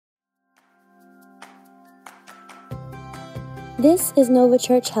This is Nova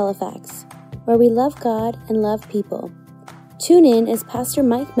Church Halifax, where we love God and love people. Tune in as Pastor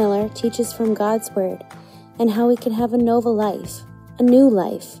Mike Miller teaches from God's Word and how we can have a Nova life, a new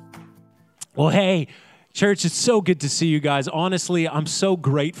life. Well, hey, church, it's so good to see you guys. Honestly, I'm so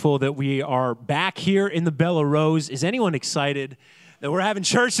grateful that we are back here in the Bella Rose. Is anyone excited that we're having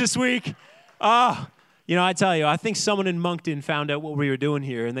church this week? I tell you, I think someone in Moncton found out what we were doing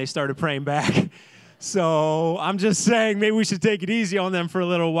here, and they started praying back. So I'm just saying maybe we should take it easy on them for a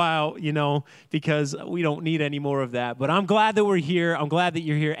little while, because we don't need any more of that. But I'm glad that we're here. I'm glad that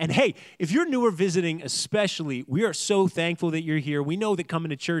you're here. And hey, if you're new or visiting especially, we are so thankful that you're here. We know that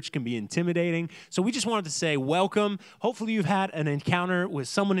coming to church can be intimidating. So we just wanted to say welcome. Hopefully you've had an encounter with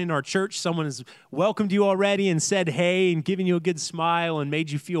someone in our church. Someone has welcomed you already and said hey and given you a good smile and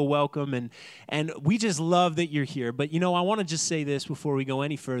made you feel welcome. And we just love that you're here. But, I want to just say this before we go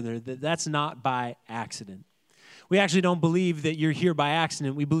any further, that's not by accident. We actually don't believe that you're here by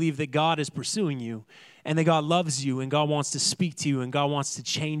accident. We believe that God is pursuing you and that God loves you and God wants to speak to you and God wants to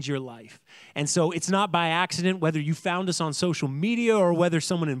change your life. And so it's not by accident whether you found us on social media or whether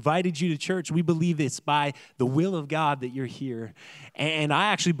someone invited you to church. We believe it's by the will of God that you're here. And I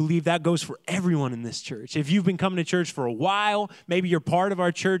actually believe that goes for everyone in this church. If you've been coming to church for a while, maybe you're part of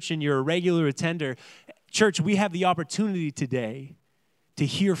our church and you're a regular attender. Church, we have the opportunity today to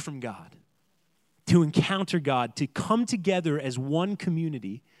hear from God, to encounter God, to come together as one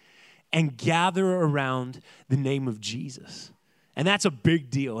community and gather around the name of Jesus. And that's a big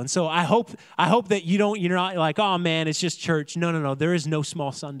deal. And so I hope that you're not like, oh man, it's just church. No. There is no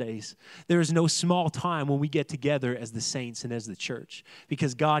small Sundays. There is no small time when we get together as the saints and as the church,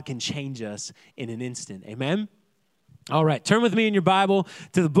 because God can change us in an instant. Amen? All right, turn with me in your Bible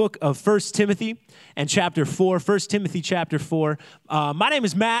to the book of 1 Timothy and chapter 4, 1 Timothy chapter 4. My name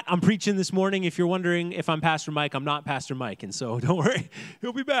is Matt. I'm preaching this morning. If you're wondering if I'm Pastor Mike, I'm not Pastor Mike, and so don't worry.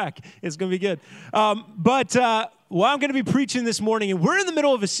 He'll be back. It's going to be good. I'm going to be preaching this morning, and we're in the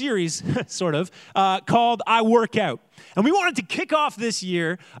middle of a series, sort of, called I Work Out. And we wanted to kick off this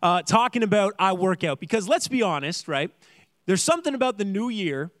year talking about I Work Out, because let's be honest, right? There's something about the new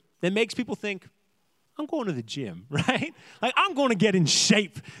year that makes people think, I'm going to the gym, right? Like, I'm going to get in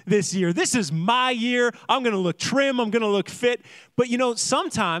shape this year. This is my year. I'm going to look trim. I'm going to look fit. But,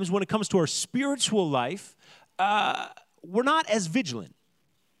 sometimes when it comes to our spiritual life, we're not as vigilant.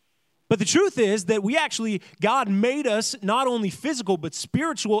 But the truth is that God made us not only physical, but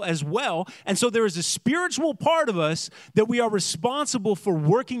spiritual as well. And so there is a spiritual part of us that we are responsible for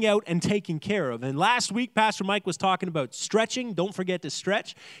working out and taking care of. And last week, Pastor Mike was talking about stretching. Don't forget to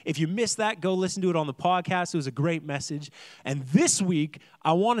stretch. If you missed that, go listen to it on the podcast. It was a great message. And this week,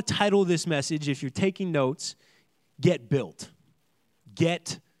 I want to title this message, if you're taking notes, Get Built.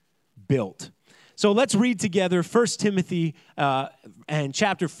 Get Built. So let's read together 1 Timothy and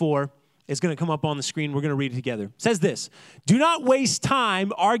chapter 4. It's going to come up on the screen. We're going to read it together. It says this: do not waste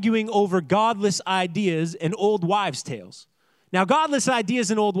time arguing over godless ideas and old wives' tales. Now, godless ideas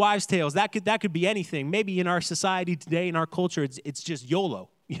and old wives' tales, that could be anything. Maybe in our society today, in our culture, it's just YOLO.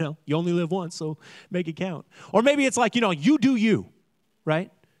 You only live once, so make it count. Or maybe it's like, you do you,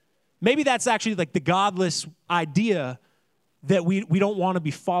 right? Maybe that's actually like the godless idea that we don't want to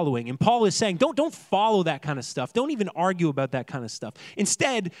be following. And Paul is saying, don't follow that kind of stuff. Don't even argue about that kind of stuff.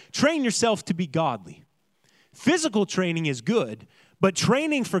 Instead, train yourself to be godly. Physical training is good, but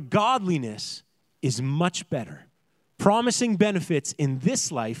training for godliness is much better, promising benefits in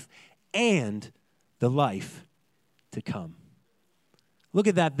this life and the life to come. Look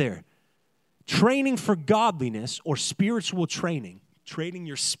at that there. Training for godliness, or spiritual training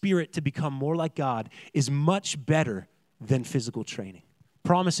your spirit to become more like God, is much better than physical training,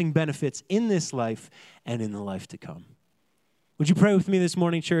 promising benefits in this life and in the life to come. Would you pray with me this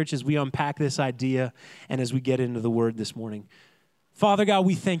morning, church, as we unpack this idea and as we get into the word this morning? Father God,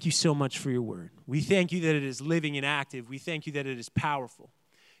 we thank you so much for your word. We thank you that it is living and active. We thank you that it is powerful.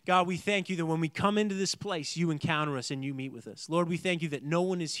 God, we thank you that when we come into this place, you encounter us and you meet with us. Lord, we thank you that no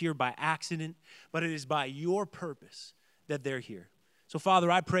one is here by accident, but it is by your purpose that they're here. So, Father,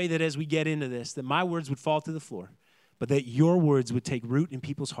 I pray that as we get into this, that my words would fall to the floor, but that your words would take root in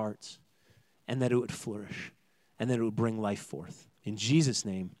people's hearts and that it would flourish and that it would bring life forth. In Jesus'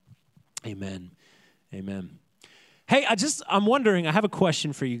 name, amen. Amen. Hey, I'm wondering, I have a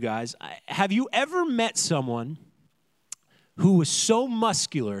question for you guys. Have you ever met someone who was so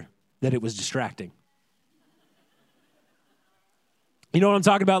muscular that it was distracting? You know what I'm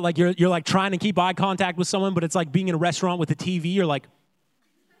talking about? Like you're like trying to keep eye contact with someone, but it's like being in a restaurant with a TV. You're like,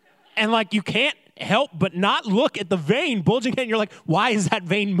 and like you can't help but not look at the vein bulging in. You're like, why is that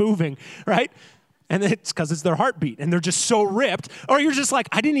vein moving, right? And it's because it's their heartbeat, and they're just so ripped. Or you're just like,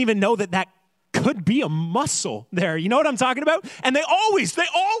 I didn't even know that could be a muscle there. You know what I'm talking about? And they always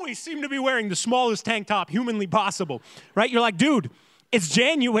seem to be wearing the smallest tank top humanly possible, right? You're like, dude, it's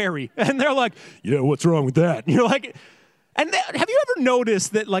January. And they're like, yeah, what's wrong with that? And you're like, have you ever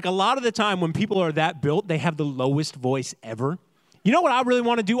noticed that like a lot of the time when people are that built, they have the lowest voice ever? You know what I really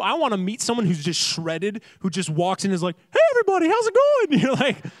want to do? I want to meet someone who's just shredded, who just walks in and is like, hey, everybody, how's it going? And you're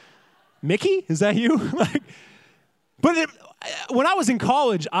like, Mickey, is that you? When I was in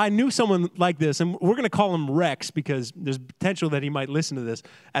college, I knew someone like this, and we're going to call him Rex because there's potential that he might listen to this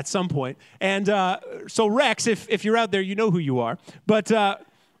at some point. And so Rex, if you're out there, you know who you are. But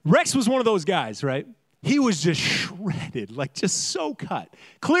Rex was one of those guys, right? He was just shredded, like just so cut.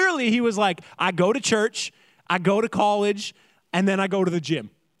 Clearly, he was like, I go to church, I go to college, and then I go to the gym.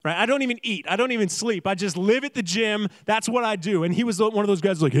 Right? I don't even eat. I don't even sleep. I just live at the gym. That's what I do. And he was one of those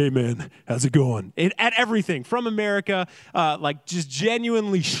guys like, hey, man, how's it going? At everything from America, like just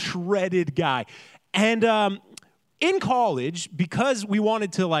genuinely shredded guy. And in college, because we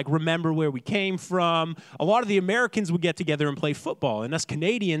wanted to like remember where we came from, a lot of the Americans would get together and play football. And us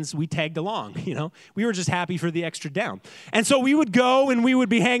Canadians, we tagged along, you know. We were just happy for the extra down. And so we would go and we would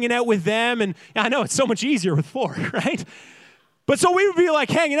be hanging out with them. And I know it's so much easier with four, right? But so we would be like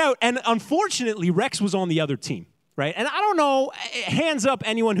hanging out, and unfortunately, Rex was on the other team, right? And I don't know, hands up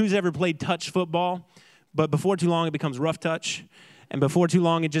anyone who's ever played touch football, but before too long it becomes rough touch, and before too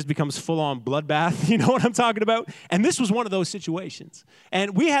long it just becomes full-on bloodbath. You know what I'm talking about? And this was one of those situations.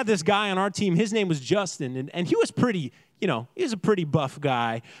 And we had this guy on our team, his name was Justin, and he was pretty, you know, he was a pretty buff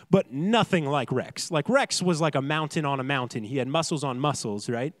guy, but nothing like Rex. Like Rex was like a mountain on a mountain. He had muscles on muscles,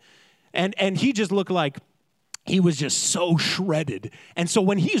 right? And he just looked like he was just so shredded. And so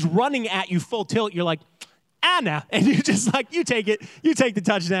when he's running at you full tilt, you're like, Anna. And you just like, you take it. You take the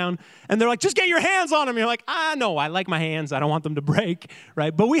touchdown. And they're like, just get your hands on him. You're like, no, I like my hands. I don't want them to break,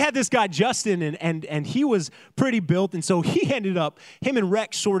 right? But we had this guy, Justin, and he was pretty built. And so he ended up, him and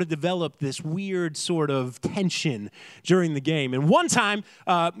Rex sort of developed this weird sort of tension during the game. And one time,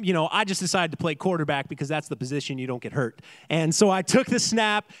 I just decided to play quarterback because that's the position you don't get hurt. And so I took the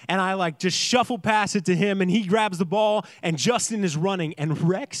snap, and I like just shuffled past it to him, and he grabs the ball, and Justin is running, and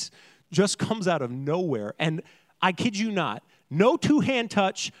Rex just comes out of nowhere. And I kid you not, no two-hand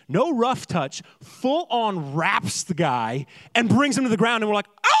touch, no rough touch, full-on wraps the guy and brings him to the ground. And we're like,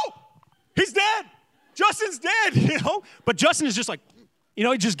 oh, he's dead. Justin's dead, you know? But Justin is just like, you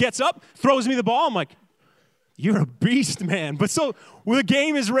know, he just gets up, throws me the ball. I'm like, you're a beast, man. But so the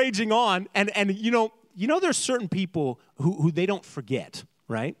game is raging on. And you know, there's certain people who they don't forget,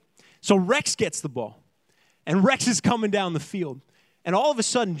 right? So Rex gets the ball. And Rex is coming down the field. And all of a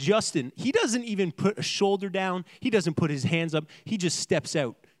sudden, Justin, he doesn't even put a shoulder down. He doesn't put his hands up. He just steps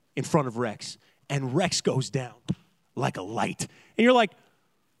out in front of Rex. And Rex goes down like a light. And you're like,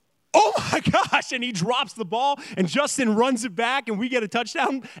 oh my gosh. And he drops the ball. And Justin runs it back. And we get a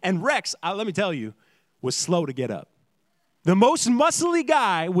touchdown. And Rex, let me tell you, was slow to get up. The most muscly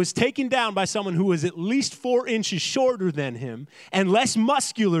guy was taken down by someone who was at least 4 inches shorter than him and less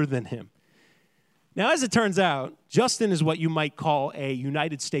muscular than him. Now, as it turns out, Justin is what you might call a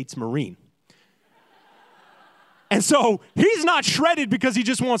United States Marine. And so he's not shredded because he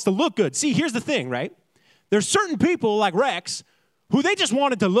just wants to look good. See, here's the thing, right? There's certain people like Rex who they just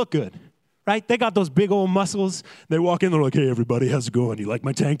wanted to look good, right? They got those big old muscles. They walk in, they're like, hey, everybody, how's it going? You like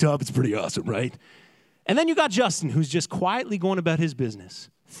my tank top? It's pretty awesome, right? And then you got Justin, who's just quietly going about his business.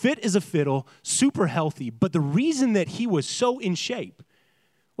 Fit as a fiddle, super healthy. But the reason that he was so in shape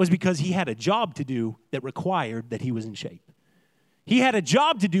was because he had a job to do that required that he was in shape. He had a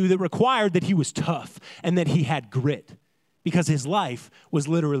job to do that required that he was tough and that he had grit because his life was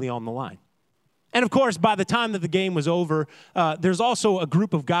literally on the line. And of course, by the time that the game was over, there's also a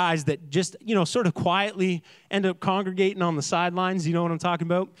group of guys that just, sort of quietly end up congregating on the sidelines. You know what I'm talking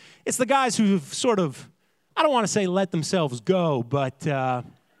about? It's the guys who've sort of, I don't want to say let themselves go, but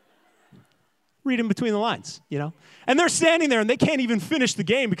read in between the lines, And they're standing there and they can't even finish the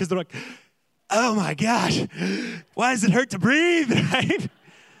game because they're like, oh my gosh, why does it hurt to breathe, right?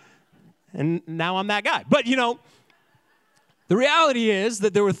 And now I'm that guy. But, the reality is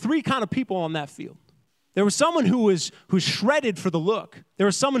that there were 3 kind of people on that field. There was someone who's shredded for the look. There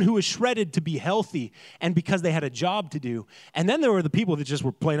was someone who was shredded to be healthy and because they had a job to do. And then there were the people that just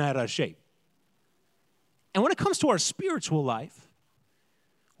were plain out of shape. And when it comes to our spiritual life,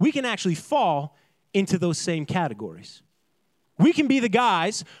 we can actually fall into those same categories. We can be the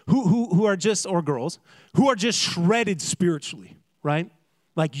guys who are just, or girls, who are just shredded spiritually, right?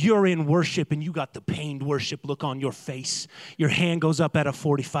 Like you're in worship and you got the pained worship look on your face. Your hand goes up at a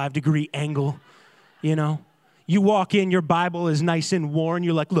 45-degree angle, You know, you walk in, your Bible is nice and worn.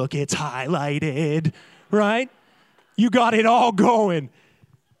 You're like, look, it's highlighted, right? You got it all going.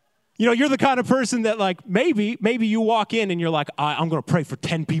 You know, you're the kind of person that like, maybe you walk in and you're like, I'm going to pray for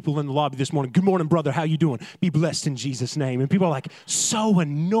 10 people in the lobby this morning. Good morning, brother. How you doing? Be blessed in Jesus' name. And people are like, so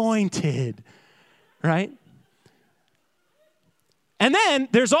anointed, right? And then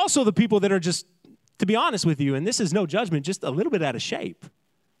there's also the people that are just, to be honest with you, and this is no judgment, just a little bit out of shape.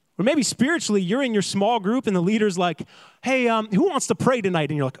 Or maybe spiritually, you're in your small group and the leader's like, hey, who wants to pray tonight?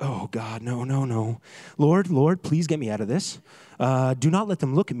 And you're like, oh, God, no. Lord, please get me out of this. Do not let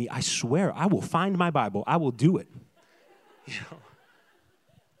them look at me. I swear, I will find my Bible. I will do it. You know?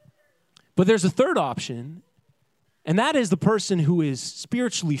 But there's a third option, and that is the person who is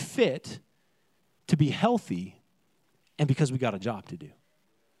spiritually fit to be healthy and because we got a job to do.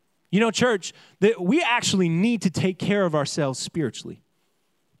 You know, church, that we actually need to take care of ourselves spiritually.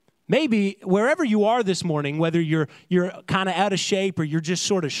 Maybe wherever you are this morning, whether you're kind of out of shape or you're just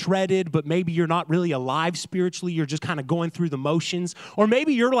sort of shredded, but maybe you're not really alive spiritually, you're just kind of going through the motions, or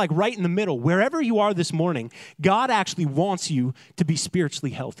maybe you're like right in the middle. Wherever you are this morning, God actually wants you to be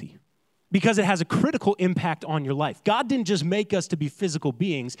spiritually healthy because it has a critical impact on your life. God didn't just make us to be physical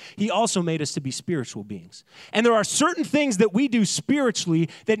beings, He also made us to be spiritual beings. And there are certain things that we do spiritually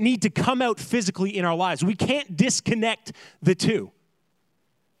that need to come out physically in our lives. We can't disconnect the two.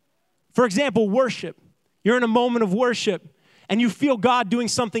 For example, worship. You're in a moment of worship and you feel God doing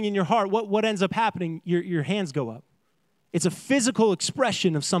something in your heart. What ends up happening? Your hands go up. It's a physical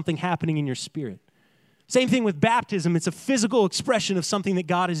expression of something happening in your spirit. Same thing with baptism. It's a physical expression of something that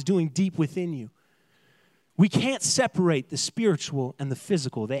God is doing deep within you. We can't separate the spiritual and the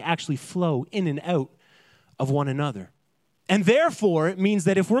physical. They actually flow in and out of one another. And therefore, it means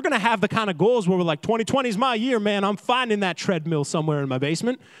that if we're going to have the kind of goals where we're like, 2020 is my year, man, I'm finding that treadmill somewhere in my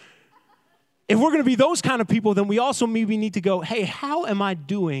basement. If we're going to be those kind of people, then we also maybe need to go, hey, how am I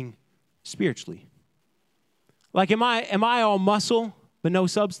doing spiritually? Like, am I all muscle but no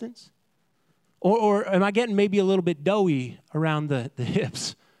substance? Or am I getting maybe a little bit doughy around the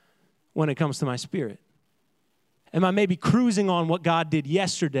hips when it comes to my spirit? Am I maybe cruising on what God did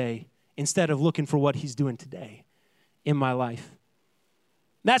yesterday instead of looking for what He's doing today in my life?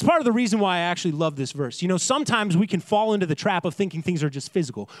 That's part of the reason why I actually love this verse. You know, sometimes we can fall into the trap of thinking things are just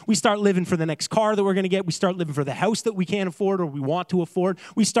physical. We start living for the next car that we're going to get. We start living for the house that we can't afford or we want to afford.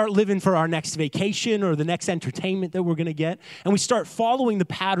 We start living for our next vacation or the next entertainment that we're going to get. And we start following the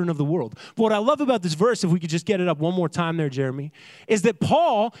pattern of the world. But what I love about this verse, if we could just get it up one more time there, Jeremy, is that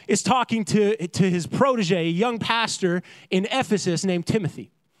Paul is talking to his protege, a young pastor in Ephesus named Timothy.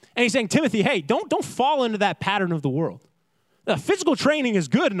 And he's saying, Timothy, hey, don't fall into that pattern of the world. Now, physical training is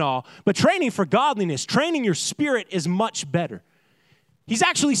good and all, but training for godliness, training your spirit is much better. He's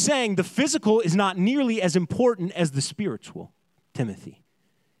actually saying the physical is not nearly as important as the spiritual, Timothy.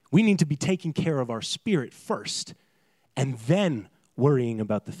 We need to be taking care of our spirit first and then worrying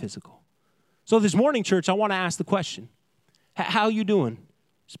about the physical. So this morning, church, I want to ask the question, how are you doing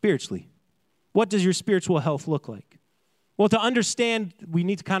spiritually? What does your spiritual health look like? Well, to understand, we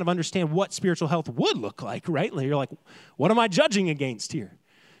need to kind of understand what spiritual health would look like, right? You're like, what am I judging against here?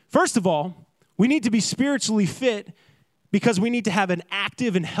 First of all, we need to be spiritually fit because we need to have an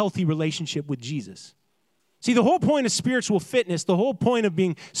active and healthy relationship with Jesus. See, the whole point of spiritual fitness, the whole point of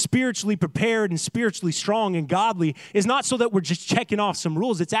being spiritually prepared and spiritually strong and godly is not so that we're just checking off some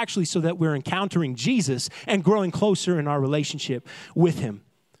rules. It's actually so that we're encountering Jesus and growing closer in our relationship with Him.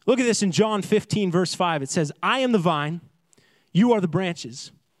 Look at this in John 15, verse 5. It says, I am the vine. You are the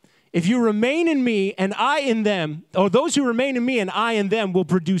branches. If you remain in me and I in them, or those who remain in me and I in them will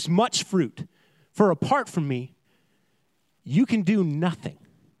produce much fruit. For apart from me, you can do nothing.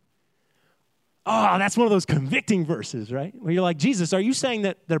 Oh, that's one of those convicting verses, right? Where you're like, Jesus, are you saying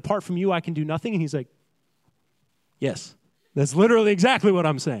that apart from you I can do nothing? And He's like, yes, that's literally exactly what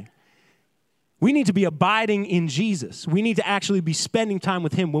I'm saying. We need to be abiding in Jesus. We need to actually be spending time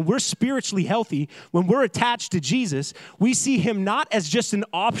with Him. When we're spiritually healthy, when we're attached to Jesus, we see Him not as just an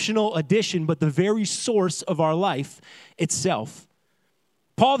optional addition, but the very source of our life itself.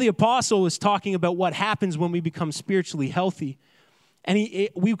 Paul the Apostle is talking about what happens when we become spiritually healthy, and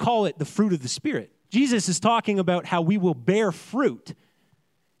we call it the fruit of the Spirit. Jesus is talking about how we will bear fruit.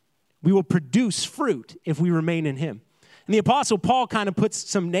 We will produce fruit if we remain in Him. And the Apostle Paul kind of puts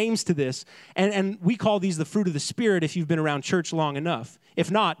some names to this, and we call these the fruit of the Spirit if you've been around church long enough. If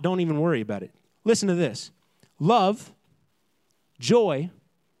not, don't even worry about it. Listen to this. Love, joy,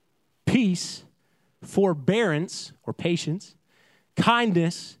 peace, forbearance or patience,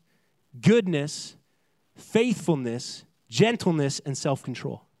 kindness, goodness, faithfulness, gentleness, and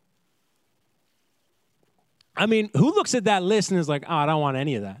self-control. I mean, who looks at that list and is like, oh, I don't want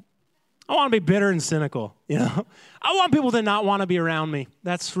any of that. I want to be bitter and cynical, you know? I want people to not want to be around me.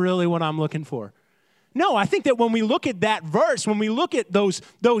 That's really what I'm looking for. No, I think that when we look at that verse, when we look at those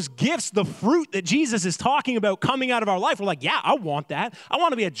gifts, the fruit that Jesus is talking about coming out of our life, we're like, yeah, I want that. I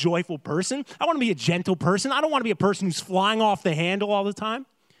want to be a joyful person. I want to be a gentle person. I don't want to be a person who's flying off the handle all the time.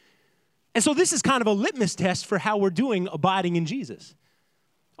 And so this is kind of a litmus test for how we're doing abiding in Jesus.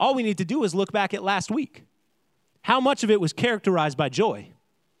 All we need to do is look back at last week. How much of it was characterized by joy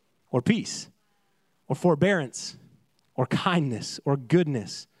or peace or forbearance or kindness or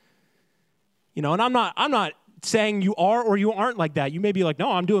goodness? You know, and I'm not saying you are or you aren't like that. You may be like,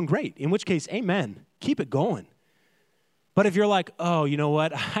 no, I'm doing great. In which case, amen. Keep it going. But if you're like, oh, you know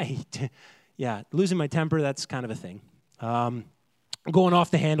what? Losing my temper, that's kind of a thing. Going off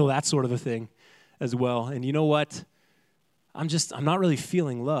the handle, that's sort of a thing as well. And you know what? I'm not really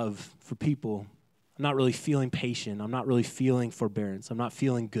feeling love for people. I'm not really feeling patient. I'm not really feeling forbearance. I'm not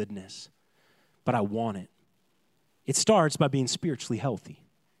feeling goodness. But I want it. It starts by being spiritually healthy.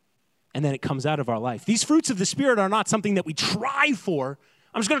 And then it comes out of our life. These fruits of the Spirit are not something that we try for.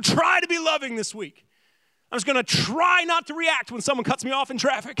 I'm just going to try to be loving this week. I'm just going to try not to react when someone cuts me off in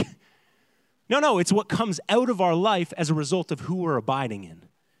traffic. No, it's what comes out of our life as a result of who we're abiding in.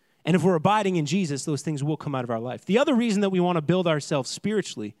 And if we're abiding in Jesus, those things will come out of our life. The other reason that we want to build ourselves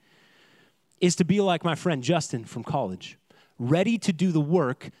spiritually is to be like my friend Justin from college, ready to do the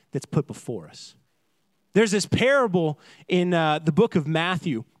work that's put before us. There's this parable in the book of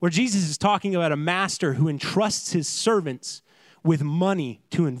Matthew where Jesus is talking about a master who entrusts his servants with money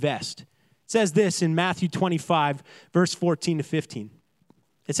to invest. It says this in Matthew 25, verse 14 to 15.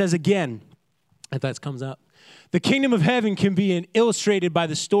 It says again, if that comes up, the kingdom of heaven can be illustrated by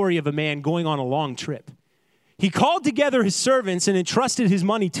the story of a man going on a long trip. He called together his servants and entrusted his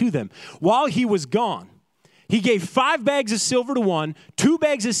money to them. While he was gone, he gave 5 bags of silver to one, 2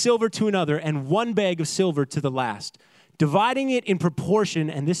 bags of silver to another, and 1 bag of silver to the last, dividing it in proportion,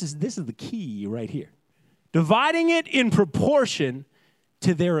 and this is the key right here, dividing it in proportion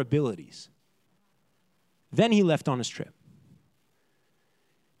to their abilities. Then he left on his trip.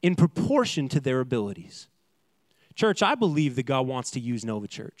 In proportion to their abilities. Church, I believe that God wants to use Nova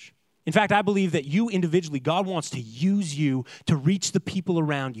Church. In fact, I believe that you individually, God wants to use you to reach the people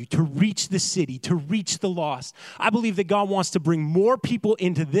around you, to reach the city, to reach the lost. I believe that God wants to bring more people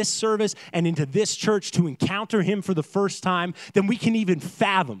into this service and into this church to encounter him for the first time than we can even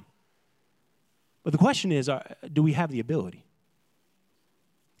fathom. But the question is, do we have the ability?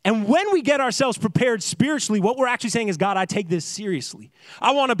 And when we get ourselves prepared spiritually, what we're actually saying is, God, I take this seriously.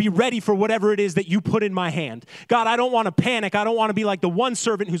 I want to be ready for whatever it is that you put in my hand. God, I don't want to panic. I don't want to be like the one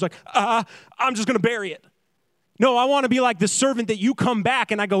servant who's like, I'm just going to bury it. No, I want to be like the servant that you come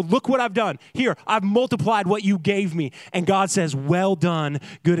back and I go, look what I've done. Here, I've multiplied what you gave me. And God says, well done,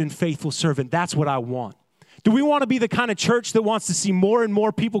 good and faithful servant. That's what I want. Do we want to be the kind of church that wants to see more and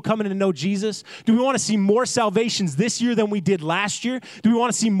more people coming to know Jesus? Do we want to see more salvations this year than we did last year? Do we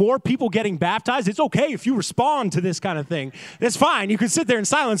want to see more people getting baptized? It's okay if you respond to this kind of thing. That's fine. You can sit there in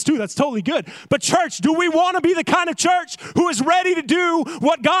silence too. That's totally good. But church, do we want to be the kind of church who is ready to do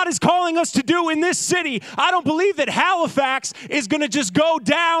what God is calling us to do in this city? I don't believe that Halifax is going to just go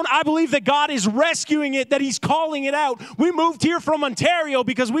down. I believe that God is rescuing it, that he's calling it out. We moved here from Ontario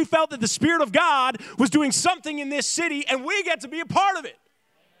because we felt that the Spirit of God was doing something in this city, and we get to be a part of it.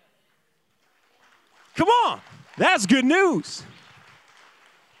 Come on, that's good news.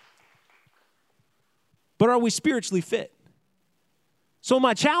 But are we spiritually fit? So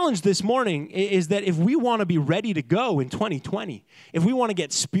my challenge this morning is that if we want to be ready to go in 2020, if we want to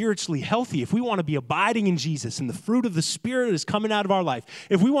get spiritually healthy, if we want to be abiding in Jesus and the fruit of the Spirit is coming out of our life,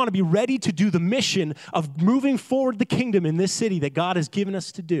 if we want to be ready to do the mission of moving forward the kingdom in this city that God has given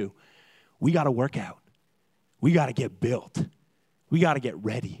us to do, we got to work out. We got to get built. We got to get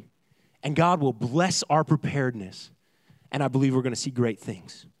ready. And God will bless our preparedness. And I believe we're going to see great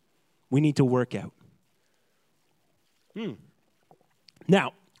things. We need to work out.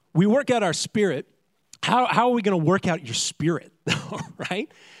 Now, we work out our spirit. How are we going to work out your spirit?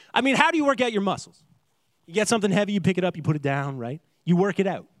 Right? I mean, how do you work out your muscles? You get something heavy, you pick it up, you put it down, right? You work it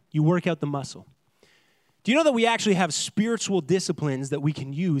out. You work out the muscle. Do you know that we actually have spiritual disciplines that we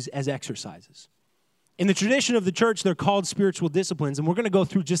can use as exercises? In the tradition of the church, they're called spiritual disciplines, and we're going to go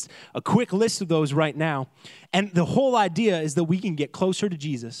through just a quick list of those right now. And the whole idea is that we can get closer to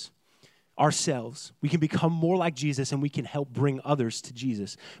Jesus ourselves. We can become more like Jesus, and we can help bring others to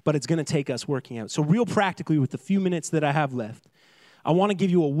Jesus. But it's going to take us working out. So real practically, with the few minutes that I have left, I want to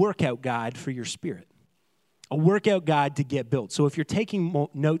give you a workout guide for your spirit. a workout guide to get built. So if you're taking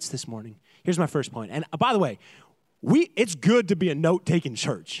notes this morning, here's my first point. And by the way, it's good to be a note-taking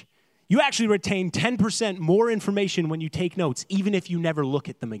church. You actually retain 10% more information when you take notes, even if you never look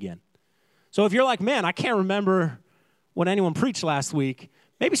at them again. So if you're like, man, I can't remember what anyone preached last week,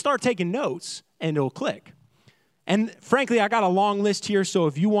 maybe start taking notes and it'll click. And frankly, I got a long list here, so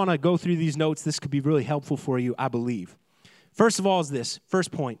if you want to go through these notes, this could be really helpful for you, I believe. First of all is this,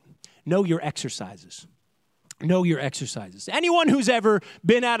 first point, know your exercises. Know your exercises. Anyone who's ever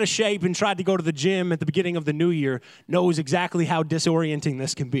been out of shape and tried to go to the gym at the beginning of the new year knows exactly how disorienting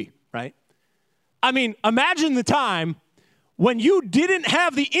this can be, right? I mean, imagine the time when you didn't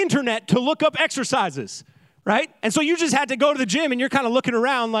have the internet to look up exercises, right? And so you just had to go to the gym and you're kind of looking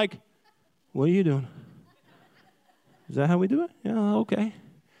around like, what are you doing? Is that how we do it? Yeah, okay.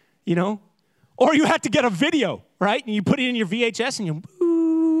 You know? Or you had to get a video, right? And you put it in your VHS and you,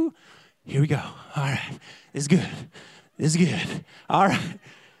 ooh, here we go. All right. This is good. This is good. All right.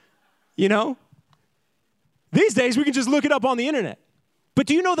 You know? These days, we can just look it up on the internet. But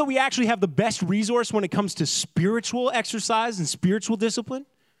do you know that we actually have the best resource when it comes to spiritual exercise and spiritual discipline?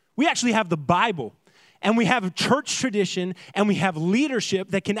 We actually have the Bible. And we have a church tradition, and we have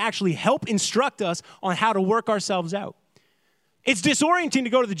leadership that can actually help instruct us on how to work ourselves out. It's disorienting to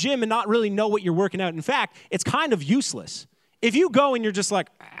go to the gym and not really know what you're working out. In fact, it's kind of useless. If you go and you're just like,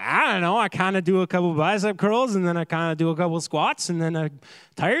 I don't know, I kind of do a couple bicep curls, and then I kind of do a couple squats, and then I'm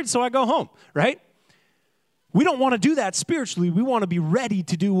tired, so I go home, right? We don't want to do that spiritually. We want to be ready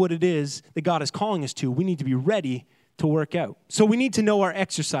to do what it is that God is calling us to. We need to be ready to work out. So we need to know our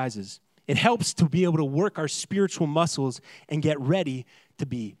exercises. It helps to be able to work our spiritual muscles and get ready to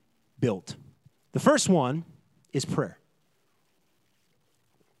be built. The first one is prayer.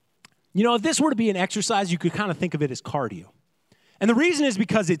 You know, if this were to be an exercise, you could kind of think of it as cardio. And the reason is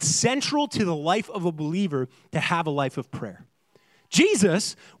because it's central to the life of a believer to have a life of prayer.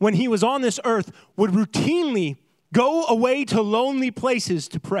 Jesus, when he was on this earth, would routinely go away to lonely places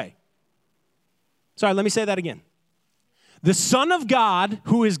to pray. Sorry, let me say that again. The Son of God,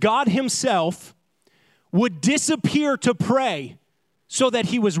 who is God himself, would disappear to pray so that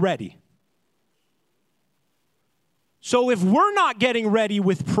he was ready. So if we're not getting ready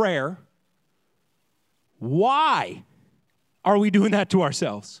with prayer, why are we doing that to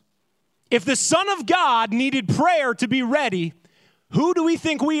ourselves? If the Son of God needed prayer to be ready, who do we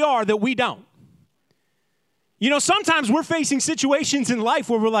think we are that we don't? You know, sometimes we're facing situations in life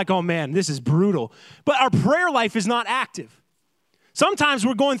where we're like, oh man, this is brutal. But our prayer life is not active. Sometimes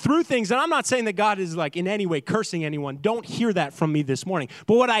we're going through things, and I'm not saying that God is like in any way cursing anyone. Don't hear that from me this morning.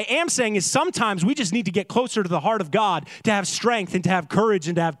 But what I am saying is sometimes we just need to get closer to the heart of God to have strength and to have courage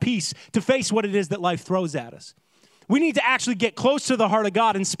and to have peace to face what it is that life throws at us. We need to actually get close to the heart of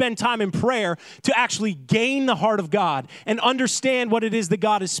God and spend time in prayer to actually gain the heart of God and understand what it is that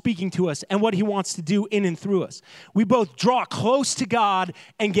God is speaking to us and what he wants to do in and through us. We both draw close to God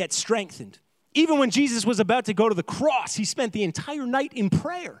and get strengthened. Even when Jesus was about to go to the cross, he spent the entire night in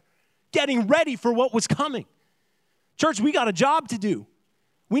prayer, getting ready for what was coming. Church, we got a job to do.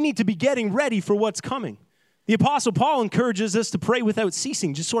 We need to be getting ready for what's coming. The Apostle Paul encourages us to pray without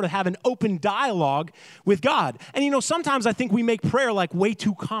ceasing, just sort of have an open dialogue with God. And you know, sometimes I think we make prayer like way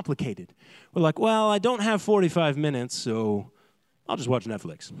too complicated. We're like, well, I don't have 45 minutes, so I'll just watch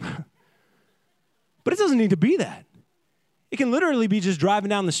Netflix. But it doesn't need to be that. It can literally be just driving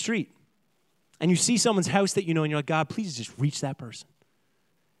down the street and you see someone's house that you know, and you're like, God, please just reach that person.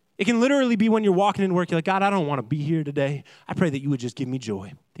 It can literally be when you're walking into work, you're like, God, I don't want to be here today. I pray that you would just give me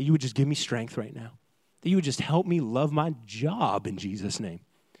joy, that you would just give me strength right now, that you would just help me love my job in Jesus' name.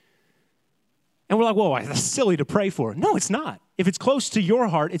 And we're like, whoa, that's silly to pray for. No, it's not. If it's close to your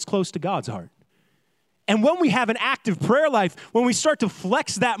heart, it's close to God's heart. And when we have an active prayer life, when we start to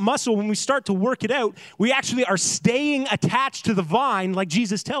flex that muscle, when we start to work it out, we actually are staying attached to the vine like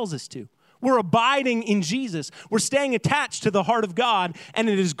Jesus tells us to. We're abiding in Jesus. We're staying attached to the heart of God, and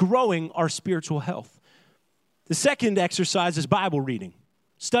it is growing our spiritual health. The second exercise is Bible reading,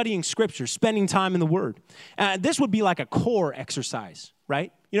 studying Scripture, spending time in the Word. This would be like a core exercise,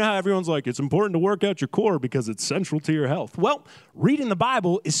 right? You know how everyone's like, it's important to work out your core because it's central to your health. Well, reading the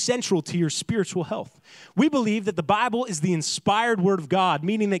Bible is central to your spiritual health. We believe that the Bible is the inspired Word of God,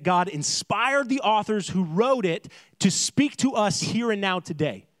 meaning that God inspired the authors who wrote it to speak to us here and now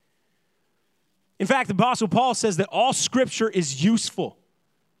today. In fact, the Apostle Paul says that all Scripture is useful,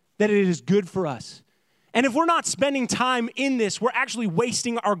 that it is good for us. And if we're not spending time in this, we're actually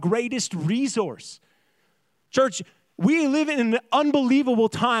wasting our greatest resource. Church, we live in an unbelievable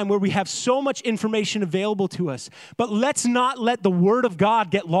time where we have so much information available to us, but let's not let the Word of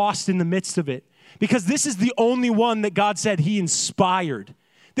God get lost in the midst of it. because this is the only one that God said he inspired.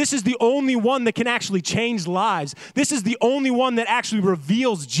 This is the only one that can actually change lives. This is the only one that actually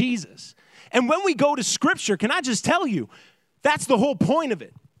reveals Jesus. And when we go to Scripture, can I just tell you, that's the whole point of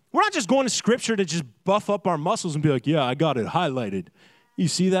it. We're not just going to Scripture to just buff up our muscles and be like, yeah, I got it highlighted. You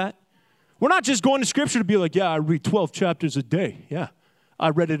see that? We're not just going to Scripture to be like, yeah, I read 12 chapters a day. Yeah, I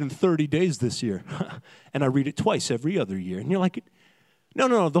read it in 30 days this year. And I read it twice every other year. And you're like,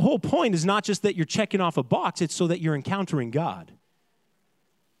 no. The whole point is not just that you're checking off a box. It's so that you're encountering God.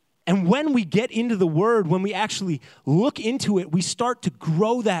 And when we get into the Word, when we actually look into it, we start to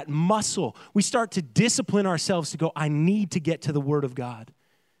grow that muscle. We start to discipline ourselves to go, I need to get to the Word of God.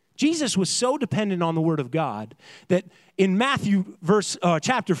 Jesus was so dependent on the Word of God that in Matthew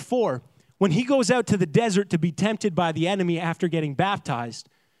chapter 4, when he goes out to the desert to be tempted by the enemy after getting baptized,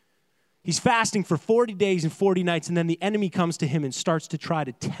 he's fasting for 40 days and 40 nights, and then the enemy comes to him and starts to try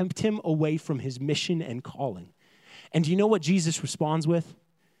to tempt him away from his mission and calling. And do you know what Jesus responds with?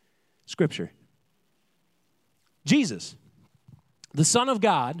 Scripture. Jesus, the Son of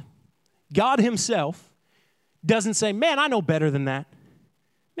God, God himself, doesn't say, man, I know better than that.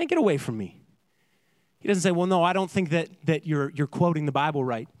 Man, get away from me. He doesn't say, well, no, I don't think that you're quoting the Bible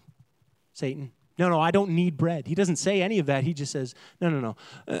right, Satan. No, I don't need bread. He doesn't say any of that. He just says, no.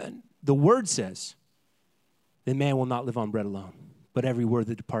 The Word says that man will not live on bread alone, but every word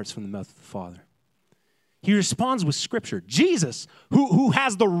that departs from the mouth of the Father. He responds with Scripture. Jesus, who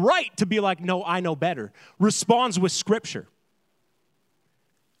has the right to be like, no, I know better, responds with Scripture.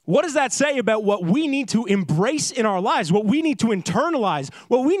 What does that say about what we need to embrace in our lives, what we need to internalize,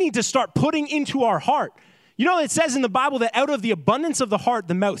 what we need to start putting into our heart? You know, it says in the Bible that out of the abundance of the heart,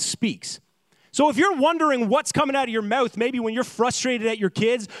 the mouth speaks. So if you're wondering what's coming out of your mouth, maybe when you're frustrated at your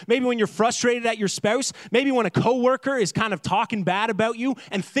kids, maybe when you're frustrated at your spouse, maybe when a coworker is kind of talking bad about you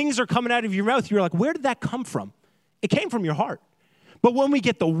and things are coming out of your mouth, you're like, where did that come from? It came from your heart. But when we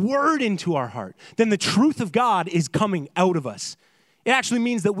get the Word into our heart, then the truth of God is coming out of us. It actually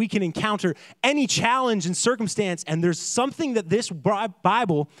means that we can encounter any challenge and circumstance, and there's something that this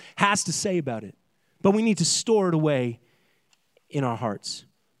Bible has to say about it. But we need to store it away in our hearts.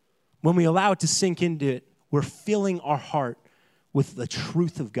 When we allow it to sink into it, we're filling our heart with the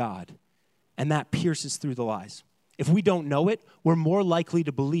truth of God, and that pierces through the lies. If we don't know it, we're more likely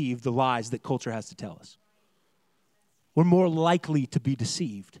to believe the lies that culture has to tell us. We're more likely to be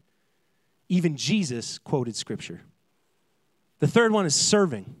deceived. Even Jesus quoted Scripture. The third one is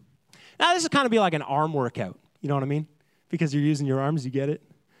serving. Now, this is kind of be like an arm workout. You know what I mean? Because you're using your arms, you get it?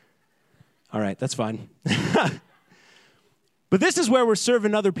 All right, that's fine. But this is where we're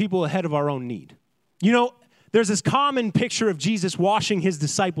serving other people ahead of our own need. You know, there's this common picture of Jesus washing his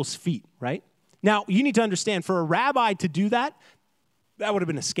disciples' feet, right? Now, you need to understand, for a rabbi to do that, that would have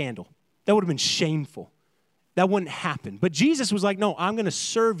been a scandal. That would have been shameful. That wouldn't happen. But Jesus was like, no, I'm going to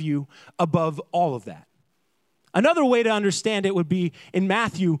serve you above all of that. Another way to understand it would be in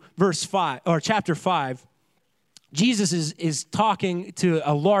Matthew chapter 5. Jesus is talking to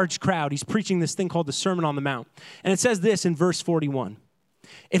a large crowd. He's preaching this thing called the Sermon on the Mount. And it says this in verse 41.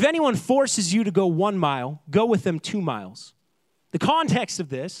 If anyone forces you to go 1 mile, go with them 2 miles. The context of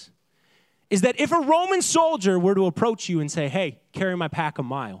this is that if a Roman soldier were to approach you and say, hey, carry my pack a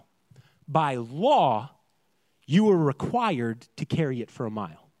mile, by law, you were required to carry it for a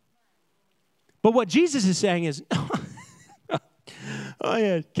mile. But what Jesus is saying is, oh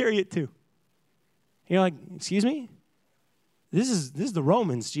yeah, carry it too. You're like, excuse me? This is the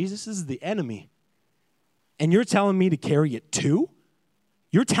Romans, Jesus. This is the enemy. And you're telling me to carry it too?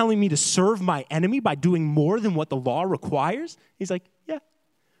 You're telling me to serve my enemy by doing more than what the law requires? He's like, yeah.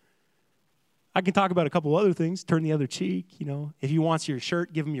 I can talk about a couple other things. Turn the other cheek, you know. If he wants your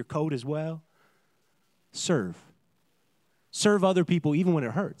shirt, give him your coat as well. Serve. Serve other people even when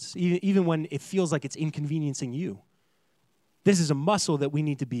it hurts, even when it feels like it's inconveniencing you. This is a muscle that we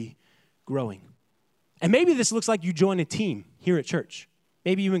need to be growing. And maybe this looks like you join a team here at church.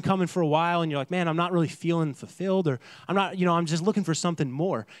 Maybe you've been coming for a while and you're like, man, I'm not really feeling fulfilled, or I'm just looking for something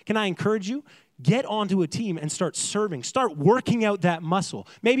more. Can I encourage you? Get onto a team and start serving. Start working out that muscle.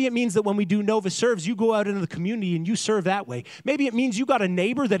 Maybe it means that when we do Nova Serves, you go out into the community and you serve that way. Maybe it means you got a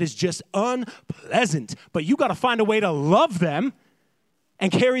neighbor that is just unpleasant, but you got to find a way to love them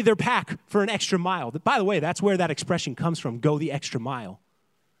and carry their pack for an extra mile. By the way, that's where that expression comes from, go the extra mile,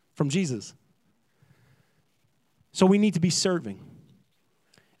 from Jesus. So we need to be serving.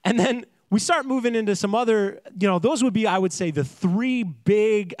 And then we start moving into some other, those would be, I would say, the 3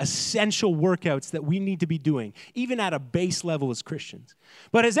 big essential workouts that we need to be doing, even at a base level as Christians.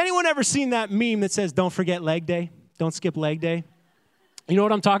 But has anyone ever seen that meme that says, don't forget leg day? Don't skip leg day? You know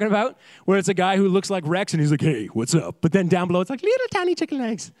what I'm talking about? Where it's a guy who looks like Rex and he's like, hey, what's up? But then down below, it's like little tiny chicken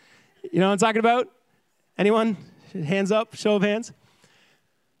legs. You know what I'm talking about? Anyone? Hands up, show of hands.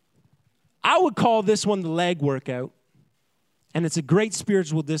 I would call this one the leg workout. And it's a great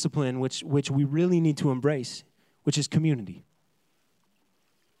spiritual discipline, which we really need to embrace, which is community.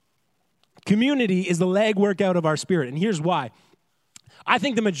 Community is the leg workout of our spirit. And here's why. I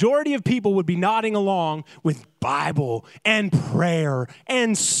think the majority of people would be nodding along with Bible and prayer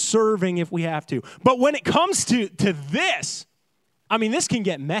and serving if we have to. But when it comes to this, I mean, this can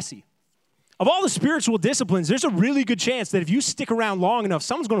get messy. Of all the spiritual disciplines, there's a really good chance that if you stick around long enough,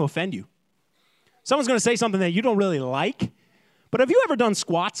 someone's going to offend you. Someone's going to say something that you don't really like. But have you ever done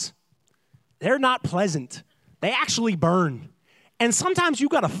squats? They're not pleasant. They actually burn. And sometimes you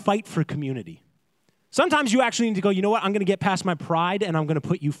got to fight for community. Sometimes you actually need to go, you know what? I'm going to get past my pride and I'm going to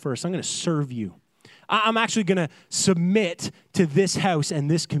put you first. I'm going to serve you. I'm actually going to submit to this house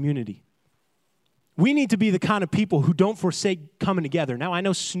and this community. We need to be the kind of people who don't forsake coming together. Now, I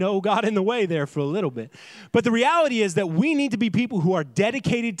know snow got in the way there for a little bit. But the reality is that we need to be people who are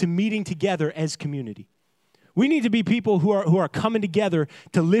dedicated to meeting together as community. We need to be people who are coming together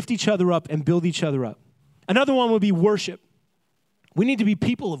to lift each other up and build each other up. Another one would be worship. We need to be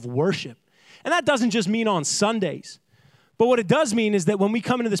people of worship. And that doesn't just mean on Sundays. But what it does mean is that when we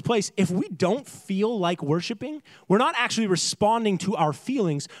come into this place, if we don't feel like worshiping, we're not actually responding to our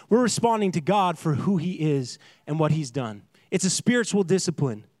feelings. We're responding to God for who he is and what he's done. It's a spiritual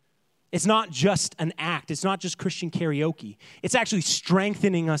discipline. It's not just an act. It's not just Christian karaoke. It's actually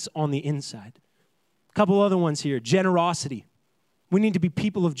strengthening us on the inside. A couple other ones here. Generosity. We need to be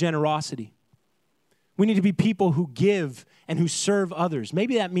people of generosity. We need to be people who give and who serve others.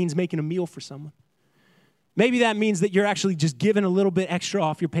 Maybe that means making a meal for someone. Maybe that means that you're actually just giving a little bit extra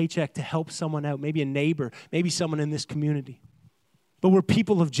off your paycheck to help someone out, maybe a neighbor, maybe someone in this community. But we're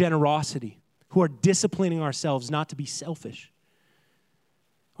people of generosity who are disciplining ourselves not to be selfish.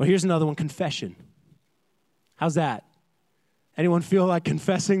 Well, here's another one, confession. How's that? Anyone feel like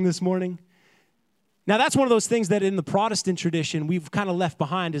confessing this morning? Now, that's one of those things that in the Protestant tradition, we've kind of left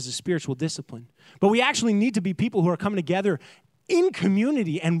behind as a spiritual discipline. But we actually need to be people who are coming together in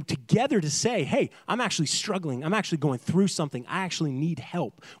community and together to say, hey, I'm actually struggling. I'm actually going through something. I actually need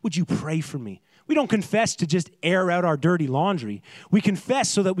help. Would you pray for me? We don't confess to just air out our dirty laundry. We confess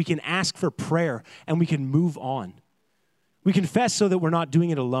so that we can ask for prayer and we can move on. We confess so that we're not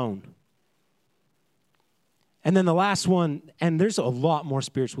doing it alone. And then the last one, and there's a lot more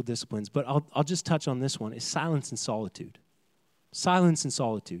spiritual disciplines, but I'll just touch on this one, is silence and solitude. Silence and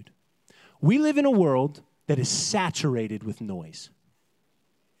solitude. We live in a world that is saturated with noise.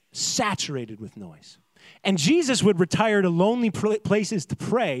 Saturated with noise. And Jesus would retire to lonely places to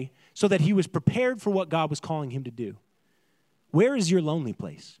pray so that he was prepared for what God was calling him to do. Where is your lonely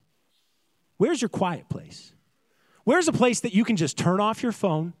place? Where's your quiet place? Where's a place that you can just turn off your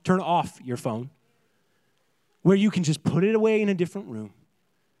phone, where you can just put it away in a different room.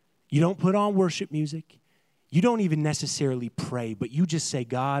 You don't put on worship music. You don't even necessarily pray, but you just say,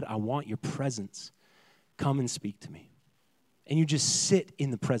 God, I want your presence. Come and speak to me. And you just sit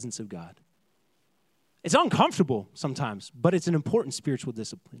in the presence of God. It's uncomfortable sometimes, but it's an important spiritual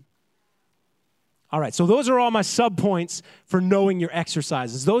discipline. All right, so those are all my sub-points for knowing your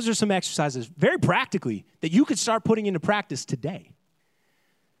exercises. Those are some exercises, very practically, that you could start putting into practice today.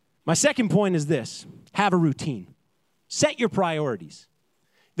 My second point is this: have a routine. Set your priorities.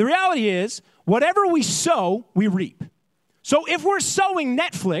 The reality is, whatever we sow, we reap. So if we're sowing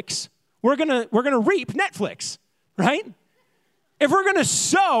Netflix, we're gonna reap Netflix, right? If we're gonna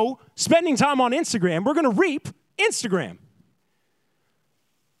sow spending time on Instagram, we're gonna reap Instagram.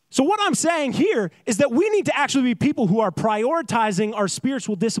 So what I'm saying here is that we need to actually be people who are prioritizing our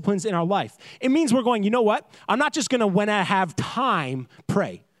spiritual disciplines in our life. It means we're going, you know what? I'm not just gonna, when I have time,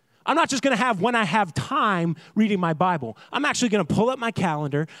 pray. I'm not just going to have when I have time reading my Bible. I'm actually going to pull up my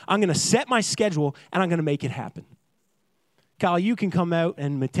calendar. I'm going to set my schedule, and I'm going to make it happen. Kyle, you can come out,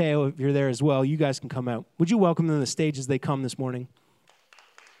 and Mateo, if you're there as well, you guys can come out. Would you welcome them to the stage as they come this morning?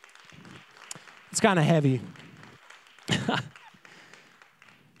 It's kind of heavy.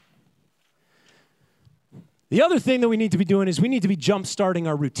 The other thing that we need to be doing is we need to be jump-starting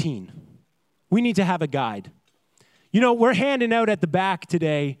our routine. We need to have a guide. You know, we're handing out at the back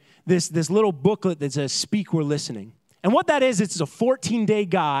today this little booklet that says, Speak, We're Listening. And what that is, it's a 14-day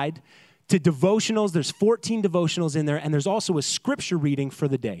guide to devotionals. There's 14 devotionals in there, and there's also a scripture reading for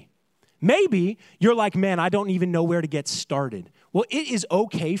the day. Maybe you're like, man, I don't even know where to get started. Well, it is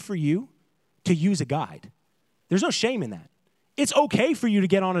okay for you to use a guide. There's no shame in that. It's okay for you to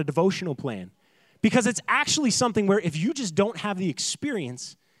get on a devotional plan Because it's actually something where if you just don't have the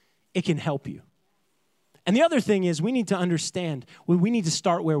experience, it can help you. And the other thing is we need to understand, we need to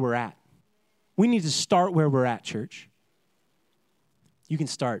start where we're at. We need to start where we're at, church. You can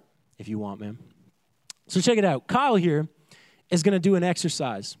start if you want, man. So check it out. Kyle here is going to do an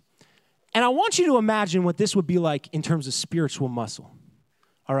exercise. And I want you to imagine what this would be like in terms of spiritual muscle.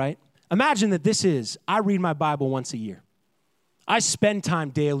 All right? Imagine that I read my Bible once a year. I spend time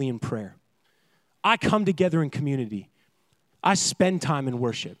daily in prayer. I come together in community. I spend time in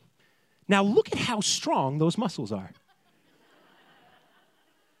worship. Now look at how strong those muscles are.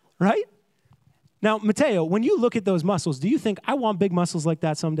 Right? Now, Mateo, when you look at those muscles, do you think, I want big muscles like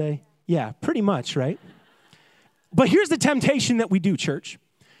that someday? Yeah, pretty much, right? But here's the temptation that we do, church.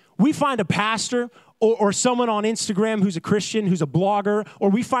 We find a pastor or someone on Instagram who's a Christian, who's a blogger, or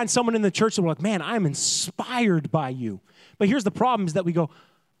we find someone in the church that we're like, man, I'm inspired by you. But here's the problem is that we go,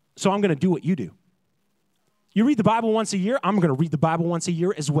 so I'm going to do what you do. You read the Bible once a year, I'm going to read the Bible once a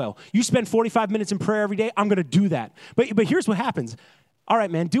year as well. You spend 45 minutes in prayer every day, I'm going to do that. But here's what happens. All right,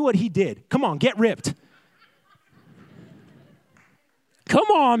 man, do what he did. Come on, get ripped. Come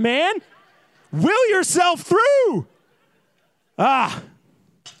on, man. Will yourself through.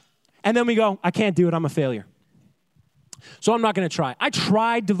 And then we go, I can't do it, I'm a failure. So I'm not going to try. I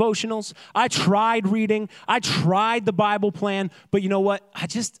tried devotionals. I tried reading. I tried the Bible plan. But you know what? I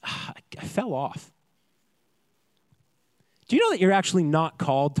fell off. Do you know that you're actually not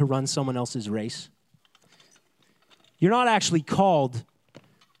called to run someone else's race? You're not actually called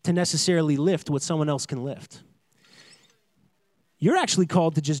to necessarily lift what someone else can lift. You're actually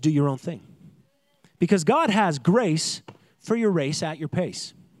called to just do your own thing. Because God has grace for your race at your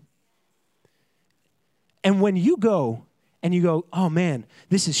pace. And when you go and you go, oh man,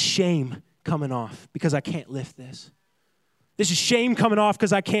 this is shame coming off because I can't lift this. This is shame coming off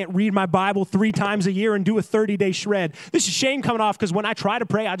because I can't read my Bible 3 times a year and do a 30-day shred. This is shame coming off because when I try to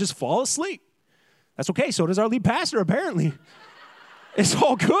pray, I just fall asleep. That's okay. So does our lead pastor, apparently. It's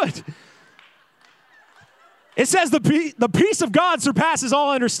all good. It says the peace of God surpasses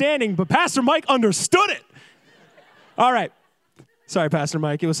all understanding, but Pastor Mike understood it. All right. Sorry, Pastor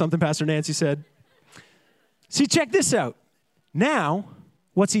Mike. It was something Pastor Nancy said. See, check this out. Now,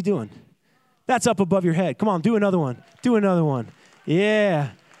 what's he doing? That's up above your head. Come on, do another one. Do another one.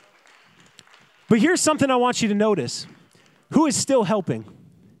 Yeah. But here's something I want you to notice. Who is still helping?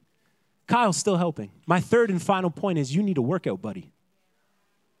 Kyle's still helping. My third and final point is you need a workout buddy.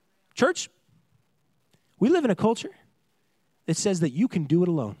 Church, we live in a culture that says that you can do it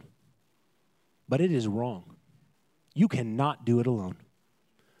alone. But it is wrong. You cannot do it alone.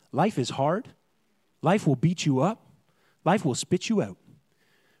 Life is hard. Life will beat you up. Life will spit you out.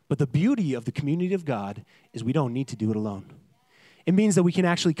 But the beauty of the community of God is we don't need to do it alone. It means that we can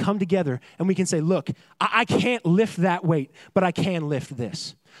actually come together and we can say, look, I can't lift that weight, but I can lift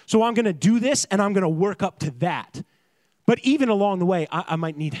this. So I'm going to do this and I'm going to work up to that. But even along the way, I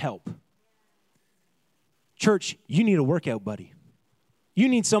might need help. Church, you need a workout buddy. You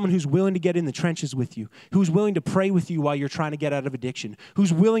need someone who's willing to get in the trenches with you, who's willing to pray with you while you're trying to get out of addiction,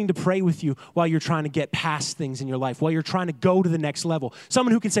 who's willing to pray with you while you're trying to get past things in your life, while you're trying to go to the next level.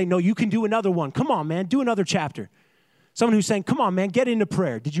 Someone who can say, no, you can do another one. Come on, man, do another chapter. Someone who's saying, come on, man, get into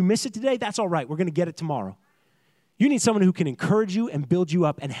prayer. Did you miss it today? That's all right. We're going to get it tomorrow. You need someone who can encourage you and build you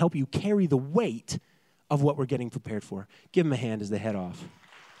up and help you carry the weight of what we're getting prepared for. Give them a hand as they head off.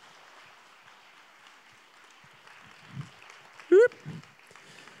 Whoop.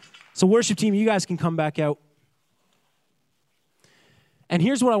 So worship team, you guys can come back out. And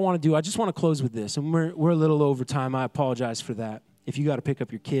here's what I want to do. I just want to close with this. And we're a little over time. I apologize for that. If you got to pick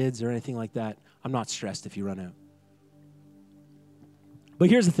up your kids or anything like that, I'm not stressed if you run out. But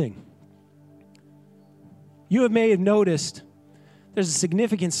here's the thing. You may have noticed there's a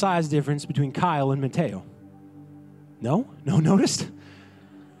significant size difference between Kyle and Mateo. No? No noticed?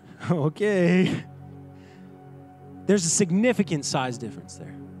 Okay. There's a significant size difference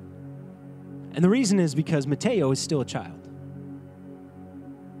there. And the reason is because Mateo is still a child.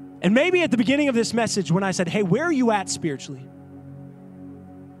 And maybe at the beginning of this message when I said, hey, where are you at spiritually?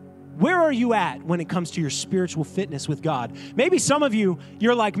 Where are you at when it comes to your spiritual fitness with God? Maybe some of you,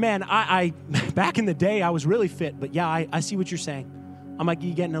 you're like, man, I back in the day, I was really fit. But yeah, I see what you're saying. I'm like,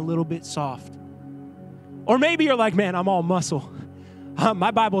 you're getting a little bit soft. Or maybe you're like, man, I'm all muscle.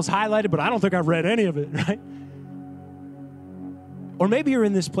 My Bible's highlighted, but I don't think I've read any of it, right? Or maybe you're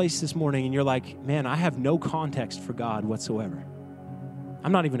in this place this morning and you're like, man, I have no context for God whatsoever.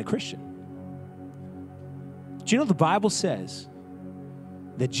 I'm not even a Christian. Do you know the Bible says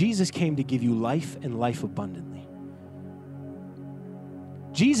that Jesus came to give you life and life abundantly?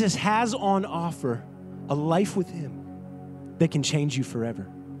 Jesus has on offer a life with him that can change you forever.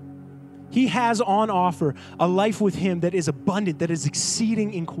 He has on offer a life with him that is abundant, that is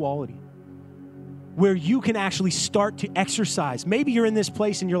exceeding in quality, where you can actually start to exercise. Maybe you're in this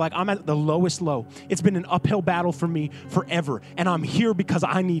place and you're like, I'm at the lowest low. It's been an uphill battle for me forever, and I'm here because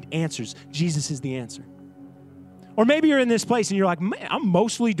I need answers. Jesus is the answer. Or maybe you're in this place and you're like, man, I'm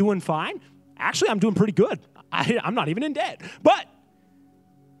mostly doing fine. Actually, I'm doing pretty good. I'm not even in debt. But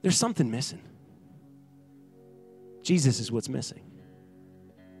there's something missing. Jesus is what's missing.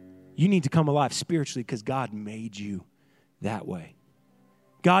 You need to come alive spiritually because God made you that way.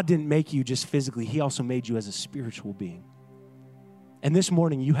 God didn't make you just physically. He also made you as a spiritual being. And this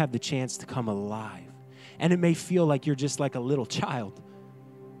morning, you have the chance to come alive. And it may feel like you're just like a little child,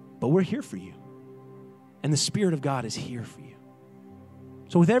 but we're here for you. And the Spirit of God is here for you.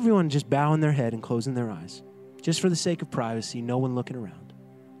 So with everyone just bowing their head and closing their eyes, just for the sake of privacy, no one looking around.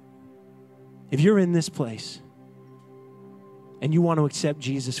 If you're in this place and you want to accept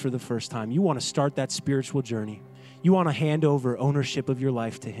Jesus for the first time, you want to start that spiritual journey, you want to hand over ownership of your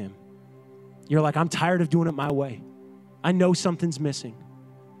life to him. You're like, I'm tired of doing it my way. I know something's missing.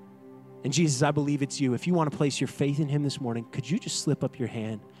 And Jesus, I believe it's you. If you want to place your faith in him this morning, could you just slip up your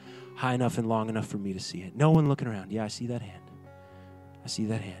hand high enough and long enough for me to see it? No one looking around. Yeah, I see that hand. I see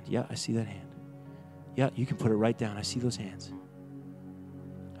that hand. Yeah, I see that hand. Yeah, you can put it right down. I see those hands.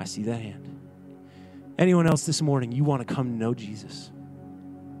 I see that hand. Anyone else this morning, you want to come to know Jesus?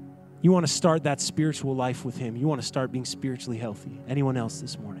 You want to start that spiritual life with him? You want to start being spiritually healthy? Anyone else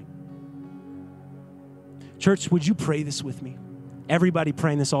this morning? Church, would you pray this with me? Everybody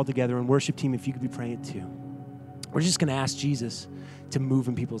praying this all together, and worship team, if you could be praying it too. We're just going to ask Jesus to move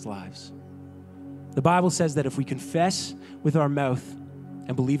in people's lives. The Bible says that if we confess with our mouth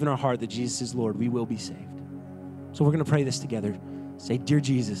and believe in our heart that Jesus is Lord, we will be saved. So we're going to pray this together. Say, Dear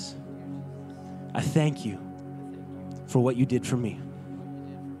Jesus, I thank you for what you did for me.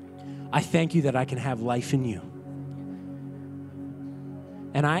 I thank you that I can have life in you.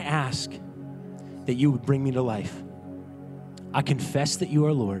 And I ask that you would bring me to life. I confess that you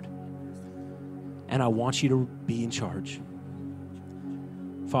are Lord, and I want you to be in charge.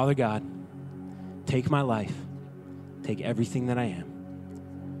 Father God, take my life, take everything that I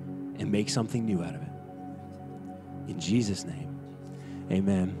am, and make something new out of it. In Jesus' name.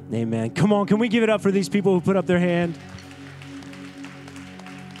 Amen. Amen. Come on, can we give it up for these people who put up their hand?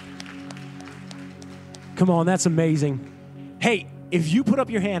 Come on, that's amazing. Hey, if you put up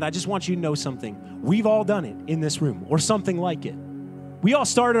your hand, I just want you to know something. We've all done it in this room, or something like it. We all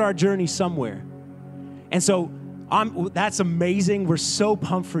started our journey somewhere. And so that's amazing. We're so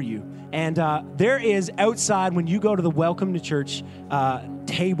pumped for you. And there is outside, when you go to the Welcome to Church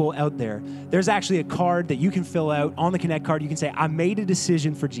table out there, there's actually a card that you can fill out. On the Connect card, you can say, I made a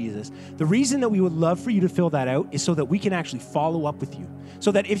decision for Jesus. The reason that we would love for you to fill that out is so that we can actually follow up with you.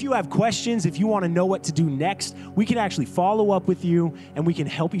 So that if you have questions, if you want to know what to do next, we can actually follow up with you, and we can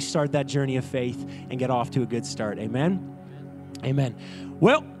help you start that journey of faith and get off to a good start. Amen? Amen.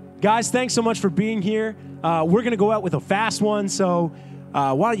 Well, guys, thanks so much for being here. We're going to go out with a fast one, so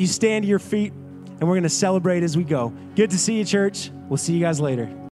why don't you stand to your feet, and we're going to celebrate as we go. Good to see you, church. We'll see you guys later.